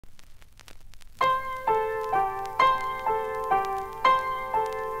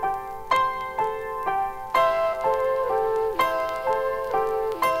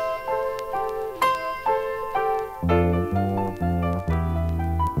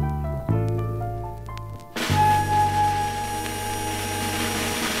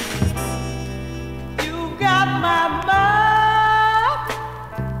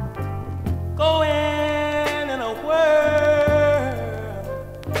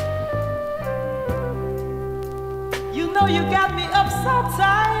know you got me up so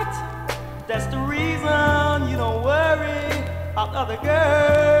tight. That's the reason you don't worry about other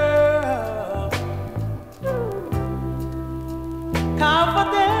girls.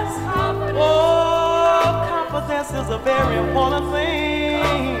 Confidence, oh, confidence is a very important thing.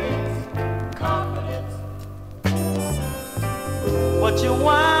 Confidence. But you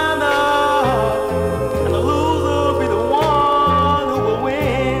wind up, and the loser will be the one who will win.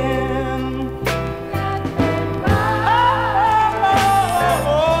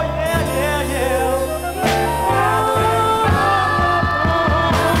 Oh, yeah, yeah, yeah.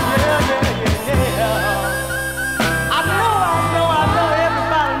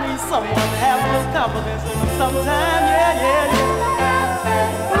 Someone to have a little confidence in them sometime, yeah, yeah, yeah.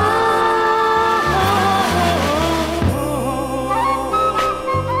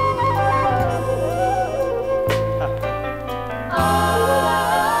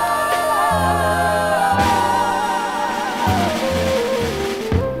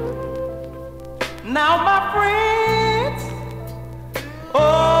 Now my friends,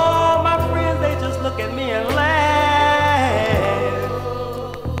 oh, my friends, they just look at me and laugh.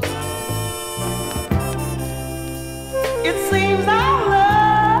 It seems our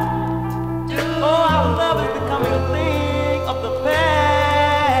love, oh, our love is becoming a thing of the past.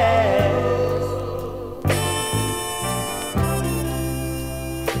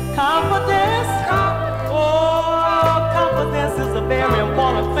 Confidence, oh, confidence is a very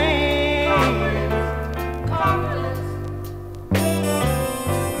important thing.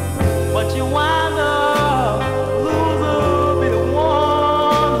 But you wind up, loser will be the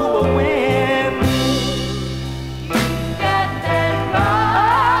one who will win.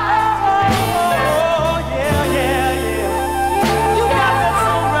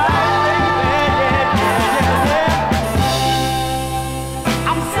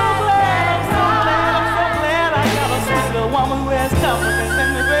 Woman who has confidence in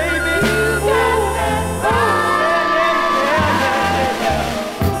me, baby.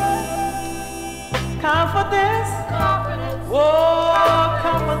 Confidence. Oh,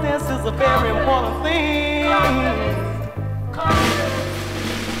 confidence is a very important thing.